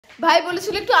ভাই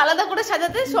বলেছিল একটু আলাদা করে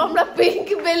সাজাতে, সো আমরা পিঙ্ক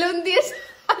বেলুন দিয়ে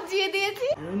সাজিয়ে দিয়েছি।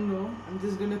 I don't know. I'm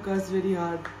just gonna curse very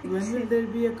hard. When will there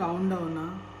be a countdown?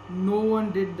 No one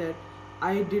did that.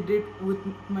 I did it with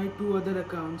my 2 other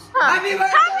accounts. Happy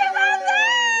birthday!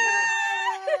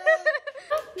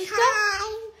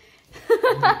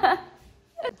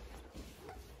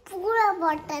 পুরো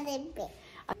বড়টা দেখবে।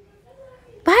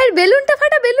 ভাইয়ের বেলুনটা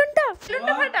ফাটা, বেলুনটা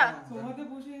ফাটা। তোমাদের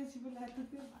বসে আছি বলে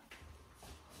এততে।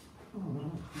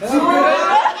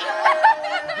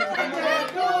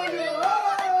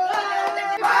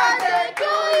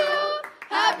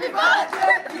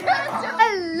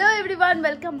 Hello everyone,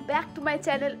 welcome back to my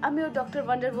channel. I'm your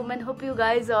Dr.Wander woman. Hope you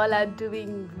guys all are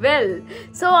doing well.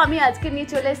 So আমি আজকে নিয়ে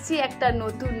চলে এসেছি একটা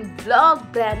নতুন ব্লগ,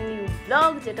 ব্র্যান্ড নিউ ব্লগ,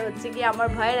 যেটা হচ্ছে কি আমার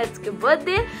ভাইয়ের আজকে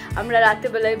বার্থডে। আমরা রাতে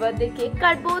বেলায় বার্থডে কেক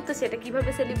কাটবো, তো সেটা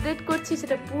কিভাবে সেলিব্রেট করছি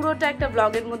সেটা পুরোটা একটা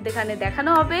ব্লগের মধ্যে এখানে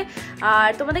দেখানো হবে। আর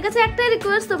তোমাদের কাছে একটাই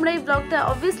রিকোয়েস্ট, তোমরা এই ব্লগটা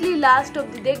অবভিয়াসলি লাস্ট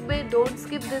অবধি দেখবে, ডোন্ট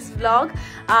স্কিপ দিস ব্লগ।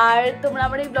 আর তোমরা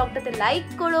আমার এই ব্লগটাতে লাইক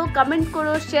করো, কমেন্ট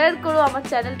করো, শেয়ার করো, আমার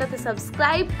চ্যানেলটাতে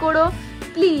সাবস্ক্রাইব করো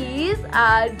please,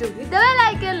 R do hit the bell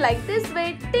icon like this way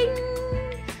টিং।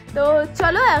 তো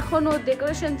চলো, এখন ও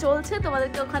ডেকোরেশন চলছে,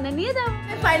 তোমাদেরকে ওখানে নিয়ে যাবো।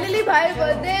 ফাইনালি ভাইয়ের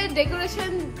বার্থডে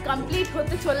ডেকোরেশন কমপ্লিট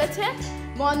হতে চলেছে,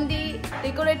 মন্দি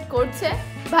ডেকোরেট করছে।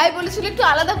 ভাই বলেছিল একটু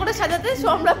আলাদা করে সাজাতে, সো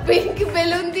আমরা পিঙ্ক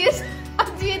বেলুন দিয়ে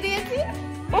সাজিয়ে দিয়েছি।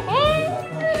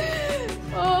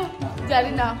 ও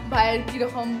জানি না ভাইয়ের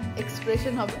কিরকম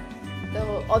এক্সপ্রেশন হবে, তো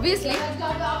অবভিয়াসলি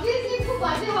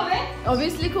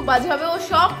খুব বাজে হবে, ও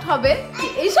শকড হবে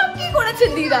এইসব কি করেছে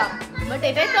দিদা, বাট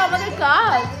এটাই তো আমাদের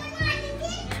কাজ।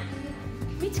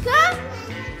 মিচকা,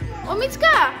 ও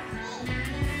মিচকা,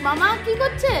 মামা কি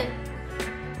করছে?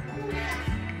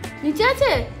 নিচে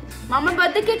আছে? মামার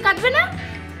বার্থডে কেক কাটবে না?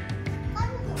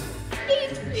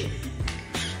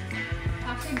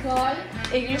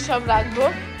 এগুলো সব রাখবো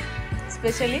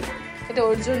স্পেশালি, এটা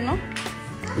ওর জন্য।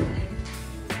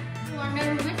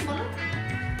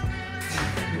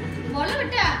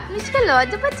 মিচকা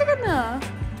লজ্জা পাচ্ছে কেন?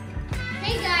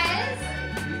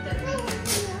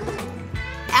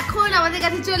 এখন আমাদের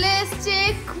কাছে চলে এসছে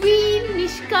কুইন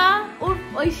নিষ্কা ওর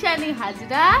ঐশানী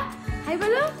হাজরা। হাই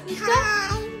বলো নিষ্কা।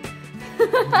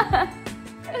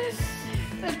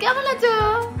 কেমন আছো?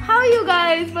 How are you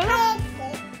guys? বলো।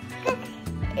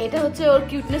 এটা হচ্ছে ওর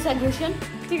কিউটনেস অ্যাগ্রেশন,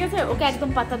 ঠিক আছে? ওকে একদম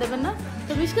পাত্তা দেবেন না।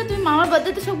 তো মিষ্কা, তুমি মামার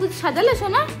বার্থডেতে সব কিছু সাজালে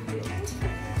সোনা?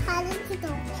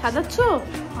 সাজাচ্ছ?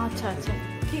 আচ্ছা আচ্ছা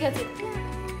ঠিক আছে,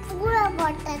 পুরো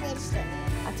বড়টা দেখবে।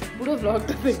 আচ্ছা পুরো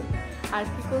ব্লগটা দেখবে। আর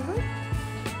কি করবে?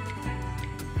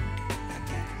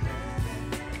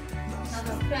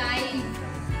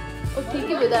 ও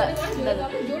ঠিকই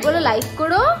বলো, লাইক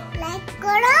করো,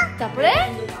 তারপরে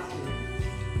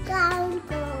কাউন্ট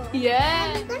করো,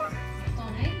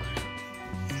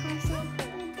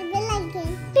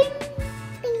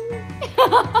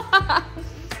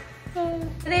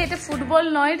 আরে এটা ফুটবল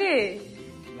নয় রে,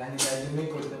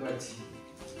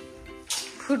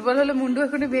 ফুটবল হলে মুন্ডু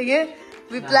এখনই ভেঙে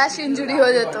উইপ্লাশ ইনজুরি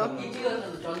হয়ে যেত।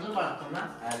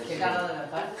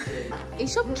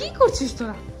 এইসব কি করছিস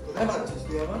তোরা?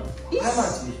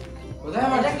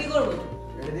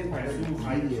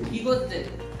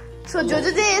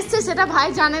 যে এসছে সেটা ভাই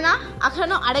জানে না,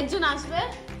 এখনো আরেকজন আসবে।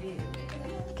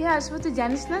 কে আসবে তুই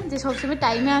জানিস না, যে সবসময়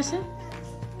টাইমে আসে?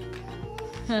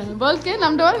 হ্যাঁ বল, কে?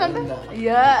 নামটা বল, নামটা।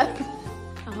 ইয়া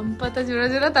আম পাতা জোড়া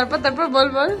জোড়া, তারপর বল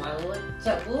বল।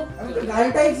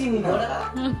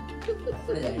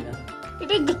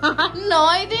 এটা গান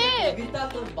নয় রে,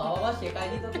 তোর বাবা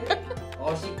শেখায়নি তোকে,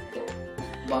 অশিক্ষিত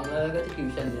বাংলার কাছে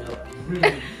টিউশন দেওয়া।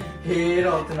 হে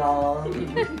রত্না,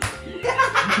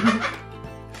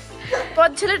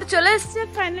 পদ ছেলেটা চলে এসছে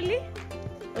ফাইনালি।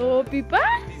 ও পিপা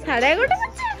 11:30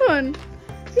 বাজছে এখন,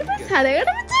 পিপা 11:30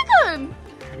 বাজছে এখন।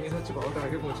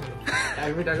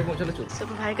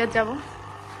 ভাই কাছে যাবো।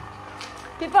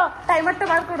 পিপা টাইমারটা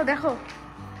বার করো, দেখো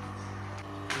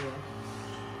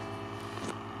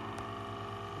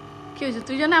কি হয়েছে।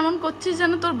 তুই যেন এমন করছিস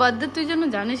যেন তোর বার্থডে তুই যেন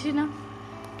জানিসই না,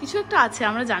 কিছু একটা আছে,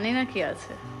 আমরা জানি না কি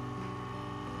আছে।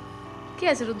 কি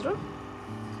আছে রুদ্র?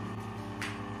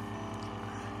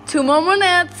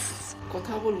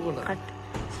 কথা বলবো না,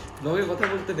 ব্লগে কথা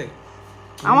বলতে দে,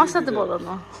 আমার সাথে বলো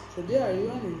না।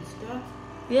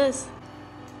 Yes.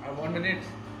 1 minute.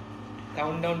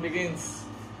 Countdown begins.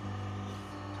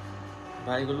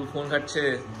 ভাইগুলো phone কাটছে।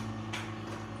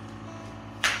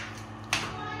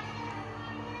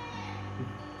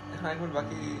 এখন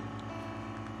বাকি।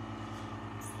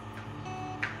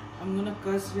 I'm gonna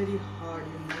curse very hard,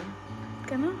 you know.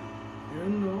 কেন? I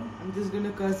don't know. I'm just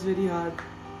gonna curse very hard.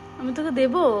 আমি তোকে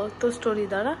দেবো তো স্টোরি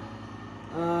দ্বারা।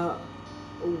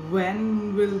 When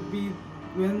will be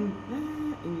when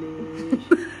English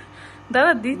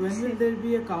দাদা When will there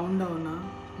be a countdown?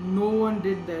 No one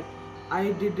did that. I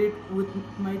did it with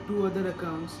my 2 other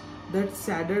accounts. That's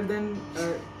sadder than.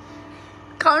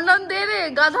 Countdown দে রে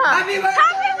গাধা। Happy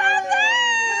birthday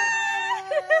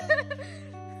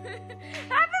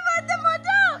happy birthday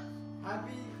Moto.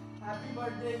 Happy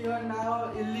birthday. You are now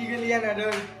illegally an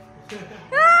adult.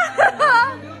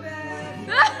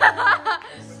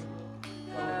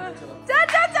 চা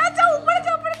চা চা চা উপরে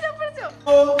চা উপরে চা উপরে চা।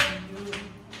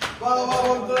 বাবা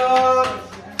বন্ধু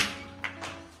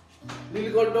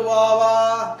নীলকণ্ঠ বাবা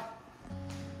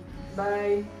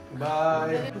Bye. বাই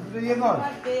ये कौन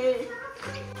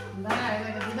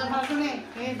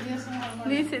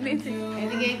নিচে নিচে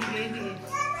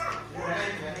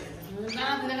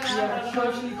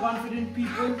Socially confident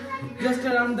people just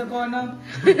around the corner.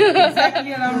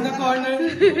 Exactly around the corner.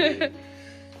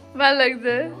 ভালো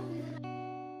লাগছে।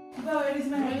 Where is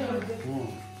my head?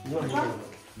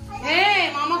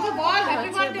 মামাকে বল হ্যাপি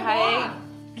বার্থডে ভাই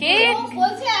কেক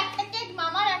বলছে একটা কেক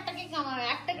মামার একটা কেক আমার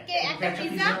একটা কেক একটা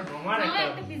পিজা মামার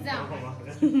একটা পিজা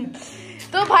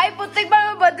তো ভাই প্রত্যেকবার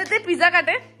আমার বার্থডেতে পিজা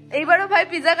কাটে, এইবারও ভাই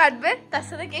পিজা কাটবে, তার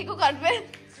সাথে কেকও কাটবে।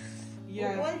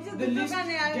 Yeah. The list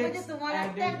gets তোমার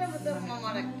একটা added. একটা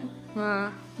মামার একটা হ্যাঁ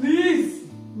Please.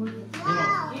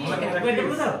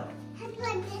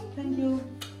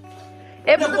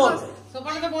 এবার তো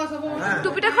সোপাটাতে বস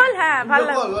টুপিটা খোল। হ্যাঁ ভালো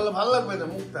লাগবে, ভালো লাগবে না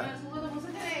মুখটা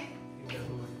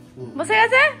বসে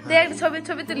গেছে দে একটা ছবি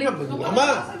ছবি তুলি। মামা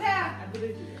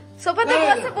সোফাতে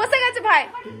বসে গেছে ভাই।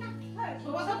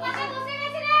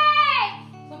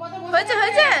 হয়েছে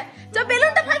হয়েছে চ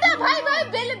বেলুনটা ফাটা ভাই ভাই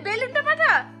বেলুনটা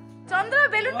ফাটা চন্দ্র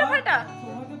বেলুনটা ফাটা।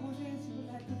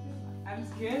 I'm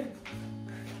scared.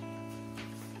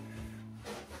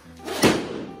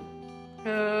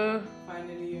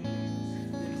 Finally, you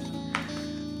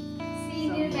See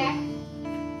you back.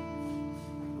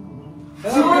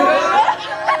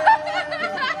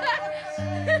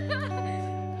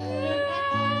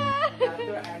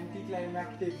 after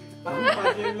anticlimactic.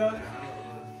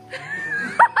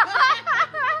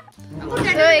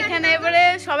 তো এখানে এবারে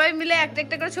সবাই মিলে একটা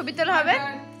একটা করে ছবি তোলা হবে,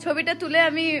 ছবিটা তুলে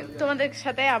আমি তোমাদের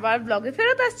সাথে আবার ব্লগে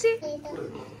ফেরত আসছি।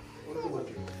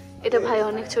 এটা ভাই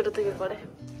অনেক ছোট থেকে করে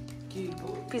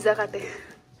পিজা কাটে।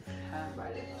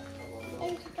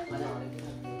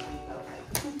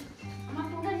 আমার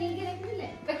ফোনটা নিয়ে গিয়ে রেখে দিলে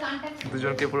কানটা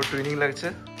দুজনকে পুরো টুইনিং লাগছে।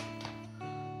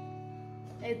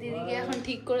 এই দিদিকে এখন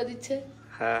ঠিক করে দিচ্ছে।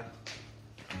 হ্যাঁ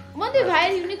মন্দির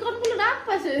ভাইয়ের ইউনিকর্ন গুলো রাখ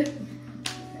পাশে।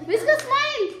 Biscuit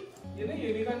smile. You know,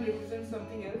 unicorn represents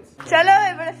something else. চলো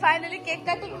এবারে ফাইনালি কেক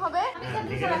কাটিং হবে।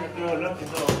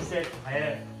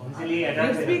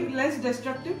 Let's be less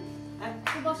destructive.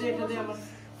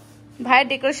 ভাইয়ের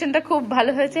ডেকোরেশনটা খুব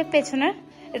ভালো হয়েছে পেছনে,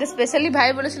 এটা স্পেশালি ভাই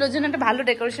বলেছিল ওর জন্য একটা ভালো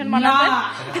ডেকোরেশন বানাবে।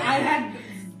 I had.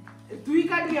 তুই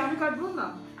কাটবি আমি কাটবো না।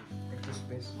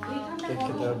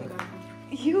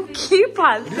 ইউ কি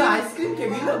ফালতু, আইসক্রিম কেক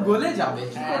গুলো গলে যাবে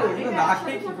কি করে এগুলো না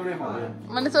খেয়ে কি করে হবে?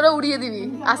 মানে তোরা উড়িয়ে দিবি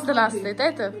আস্তে না আস্তে,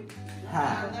 তাই তো?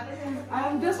 হ্যাঁ I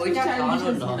am just childish.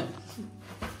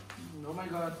 Oh my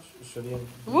god.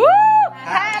 Woo!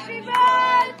 Happy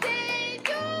birthday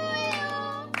to you.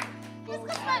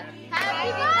 Biskut smile. Happy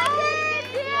birthday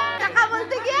dear. টাকা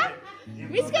বলতে গিয়ে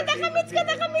মিচকে দেখা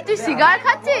তুই সিগার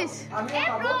খাচ্ছিস? এ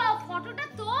ব্রো ফটোটা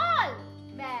তোল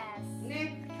ব্যাস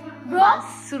ব্রো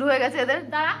শুরু হয়ে গেছে এদের।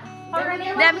 দাঁড়া ফটোটা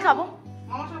নিয়ে দে আমি খাবো।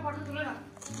 মামার সাথে ফটো তুলে না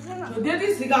যদি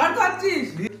তুই সিগারেট খাচ্ছিস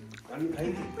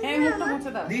এই মুখটা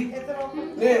মুছে দাও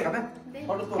নে খাবে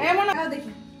ফটো তো এই মনে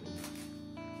দেখি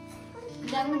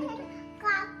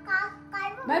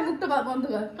ভাই মুখটা বন্ধ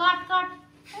কর। কাট কাট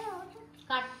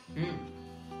কাট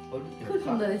খুব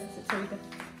সুন্দর এসেছে ছবিটা।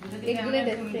 এক গ্রেড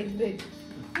এসেছে, এক গ্রেড।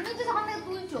 তুমি তো যখন থেকে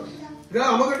তুলছো না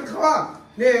আমাকে একটু খাওয়া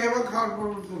নে আমার খাওয়ার পর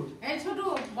তুই এই ছোট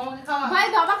বাবাকে খাওয়া ভাই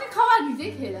বাবাকে খাওয়া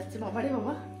নিজেই খেয়ে যাচ্ছে। বাবারে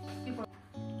বাবা।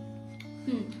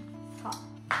 খা।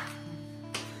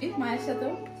 এই মায়ের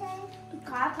সাথেও তুই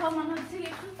কাজ হওয়া মনে হচ্ছে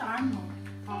একটু টান হোক।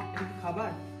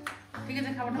 খাবার ঠিক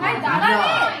আছে খাবার ভাই দাঁড়া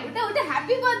রে, ওটা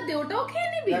হ্যাপি বার্থডে, ওটাও খেয়ে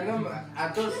নিবি। একদম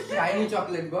এত শাইনি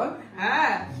চকলেট বল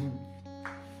হ্যাঁ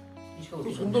খুব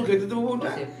সুন্দর খেতে দেবো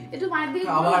ওটা একটু মার দিয়ে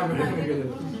আবার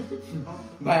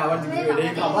ভাই আবার দিতে হবে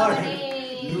এই খাবার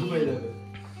গ্রুপ হয়ে যাবে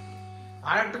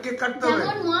আর একটা কেক কাটতে হবে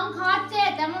যেমন মম খাচ্ছে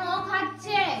তেমন ও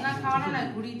খাচ্ছে না খাওয়ানো না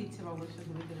ঘুরিয়ে দিচ্ছে বাবু সে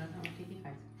ঘুরিয়ে দিল না ঠিকই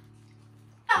খাইছে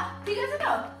ঠিক আছে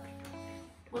তো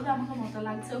বলে আমাকে মতো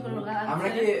লাগছে ওগুলো আমরা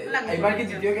কি এবার কি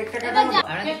দ্বিতীয় কেকটা এবার কাটবো যা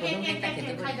কেকটা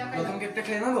খেতে খাই দাও প্রথম কেকটা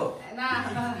খেয়ে নেবো না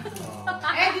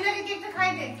এই দিদাকে কেকটা খাই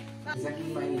দে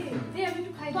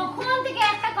তখন থেকে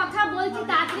একটা কথা বলছি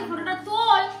তাড়াতাড়ি ফটোটা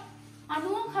তোল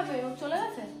অনুও খাবে, ও চলে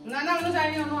গেছে। না না অন্য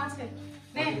যায়নি অন্য আছে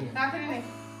নে তাড়াতাড়ি নে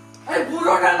এই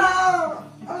পুরোটা না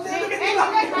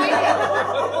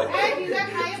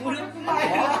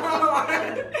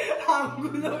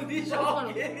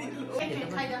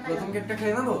প্রথম কেকটা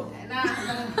খেয়ে নেবো না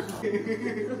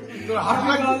তোর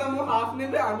হাফ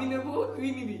নেবে আমি নেবো তুই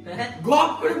নিবি গপ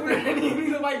করে পুরো নিয়ে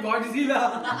নিল ভাই গডজিলা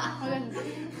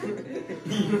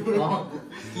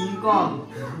কিং কং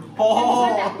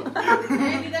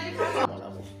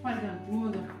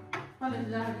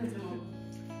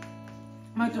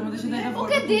মা তোমাদের সাথে একটা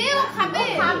ওকে দে ও খাবে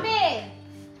খাবে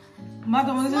মা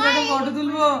তোমাদের সাথে একটা ফটো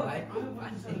তুলবো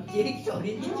কেক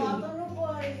সরি কিছু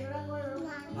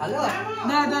ভালো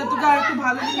না না তোকে আর একটু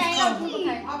ভালো জিনিস কর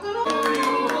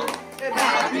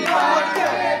হ্যাপি বার্থডে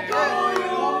টু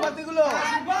ইউ মোমবাতিগুলো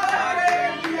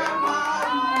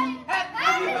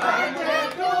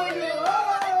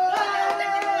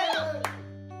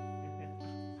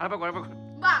আরে বাবা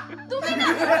বাহ তুমি না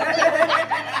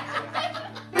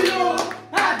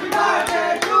happy birthday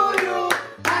to you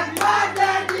happy birthday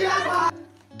dear ভাই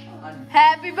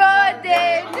happy birthday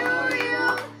to you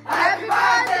happy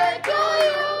birthday to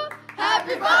you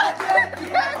happy birthday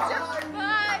dear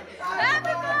ভাই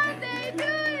হ্যাপি বার্থডে টু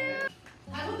ইউ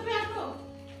এখন তুমি আসো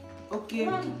ওকে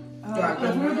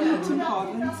কিছু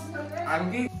প্রবলেমস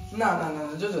আমি না না না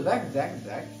জোজো দেখ দেখ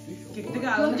দেখ কেক থেকে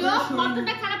আলাদা জো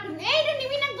ফটোটা খারাপ করে এইটা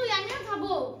নিবি না তুই আমিও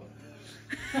খাবো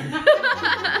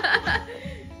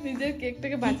নিজের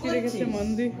কেকটাকে বাঁচিয়ে রেখেছে মন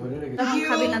দিয়ে ধরে রেখে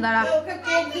খাবি না দাঁড়া ওকে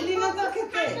কেক দিলি না তো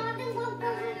খেতে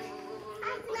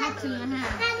খাচ্ছিল হ্যাঁ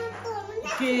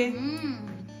কে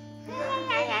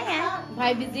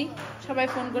ভাই বিজি সবাই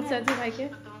ফোন করছে আজকে ভাইকে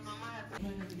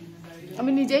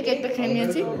আমি নিজেই কেকটা খেয়ে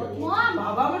নিয়েছি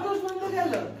বাবা আমার দোষ বন্ধ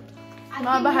গেল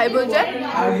মা ভাই বলছে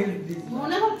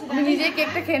মনে হচ্ছে আমি নিজেই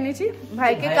কেকটা খেয়ে নিয়েছি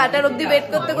ভাইকে কাটার অবধি ওয়েট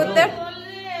করতে করতে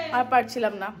আর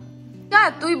পারছিলাম না না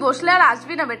তুই বসলে আর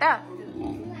আসবি না বেটা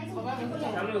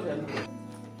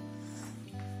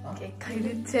কেক খাইয়ে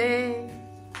দিচ্ছে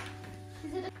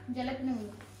জিলাপি নেব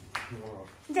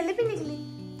জিলিপি নিকলি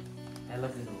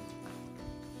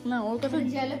না ওর কথা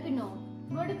jalapeno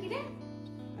ওটা কি রে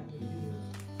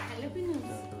jalapeno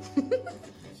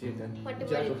ফটে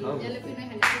পড়ে jalapeno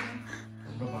jalapeno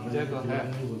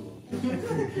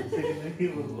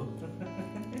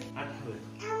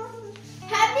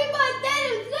হ্যাপি বার্থডে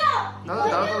রুদ্র দাও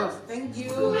দাও দাও থ্যাংক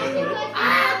ইউ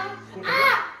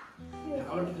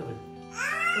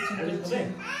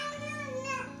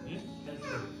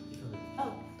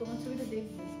তোমার ছবিটা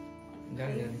দেখবো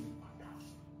জানি জানি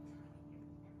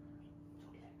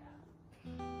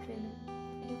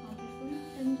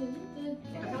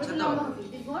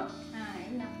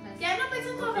কেন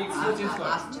পেছন তো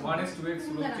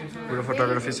পুরো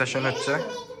ফটোগ্রাফি সেশন হচ্ছে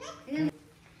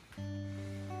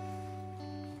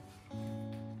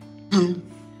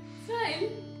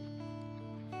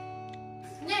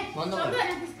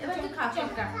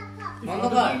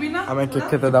আমি কেক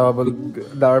খেতে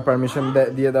দেওয়ার পারমিশন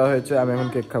দিয়ে দেওয়া হয়েছে আমি এখন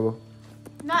কেক খাবো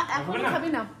না এখন খাবি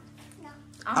না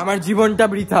আমার জীবনটা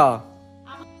বৃথা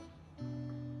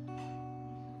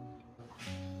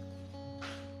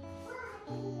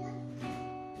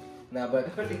Nah, but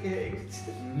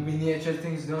miniature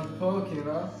things don't poke, you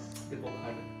know? They poke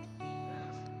harder.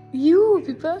 You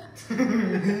people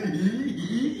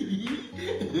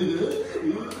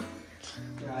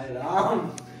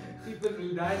people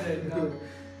will die right now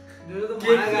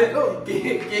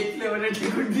cake ফ্লেভারে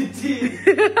টিকুট দিচ্ছি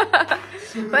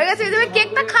হয়ে গেছে তুমি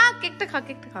কেকটা খা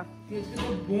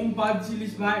বুম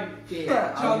পাচ্ছিলিস ভাই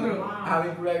চন্দ্র আমি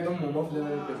পুরো একদম মোমো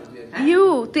ফ্লেভারে পেয়েছি ইউ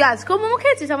তুই আজকেও মোমো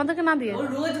খেয়েছিস আমাদেরকে না দিয়ে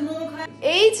রোজ মোমো খায়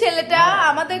এই ছেলেটা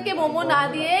আমাদেরকে মোমো না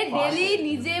দিয়ে ডেলি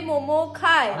নিজে মোমো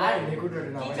খায় আর লেকুট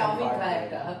রটে না কি চাউমিন খায়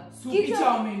এটা সুপি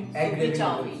চাউমিন এগ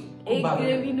চাউমিন এই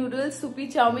গ্রেভি নুডলস সুপি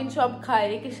চাউমিন সব খায়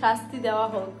একে শাস্তি দেওয়া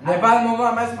হোক নেপাল মোমো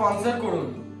আমায় স্পন্সর করুন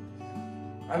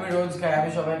আমি রোজ খাই আমি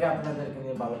সবাইকে আপনাদেরকে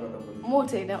নিয়ে ভালো কথা বলি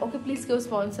মোটেই না ওকে প্লিজ কেউ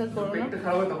স্পন্সর করো না একটু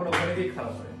খাবো তখন ওখানে গিয়ে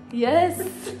খাওয়া হবে ইয়েস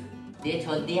দিয়ে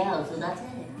ছোট দিয়া ওষুধ আছে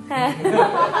হ্যাঁ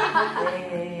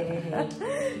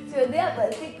যদি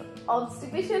বলছি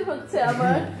অবস্টিপেশন হচ্ছে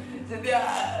আমার যদি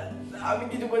আমি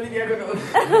কিছু বলি কি এখন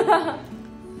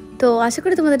তো আশা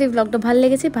করি তোমাদের এই ব্লগটা ভালো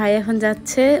লেগেছে ভাই এখন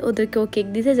যাচ্ছে ওদেরকেও কেক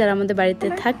দিতে যারা আমাদের বাড়িতে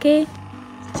থাকে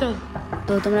চল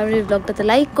তো তোমরা আমার এই ব্লগটাতে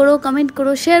লাইক করো কমেন্ট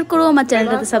করো শেয়ার করো আমার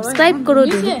চ্যানেলটাতে সাবস্ক্রাইব করো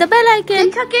hit the bell icon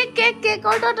cake cake cake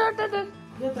order তাতে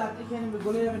খেয়ে নেবে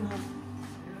গলে যাবে না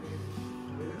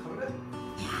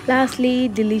লাস্টলি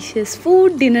ডিলিশিয়াস ফুড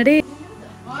ডিনারে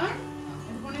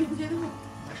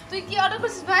তুই কি অর্ডার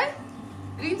করছিস ভাই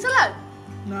গ্রিন স্যালাড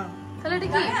না তাহলে এটা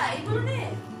কি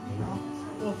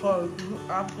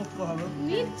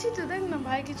নিচ্ছি তো দেখ না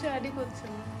ভাই কিছু অ্যাডই করছে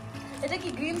না এটা কি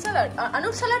গ্রিন স্যালাড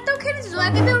আনুর স্যালাডটাও খেয়ে নিচ্ছিস ওই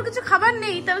আগে ওর কিছু খাবার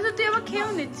নেই তাহলে তুই আবার খেয়েও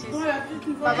নিচ্ছিস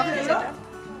বাবা খেয়েছে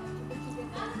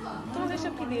তোমাদের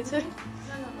সব কি দিয়েছে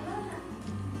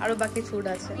আরো বাকি ফুড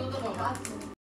আছে।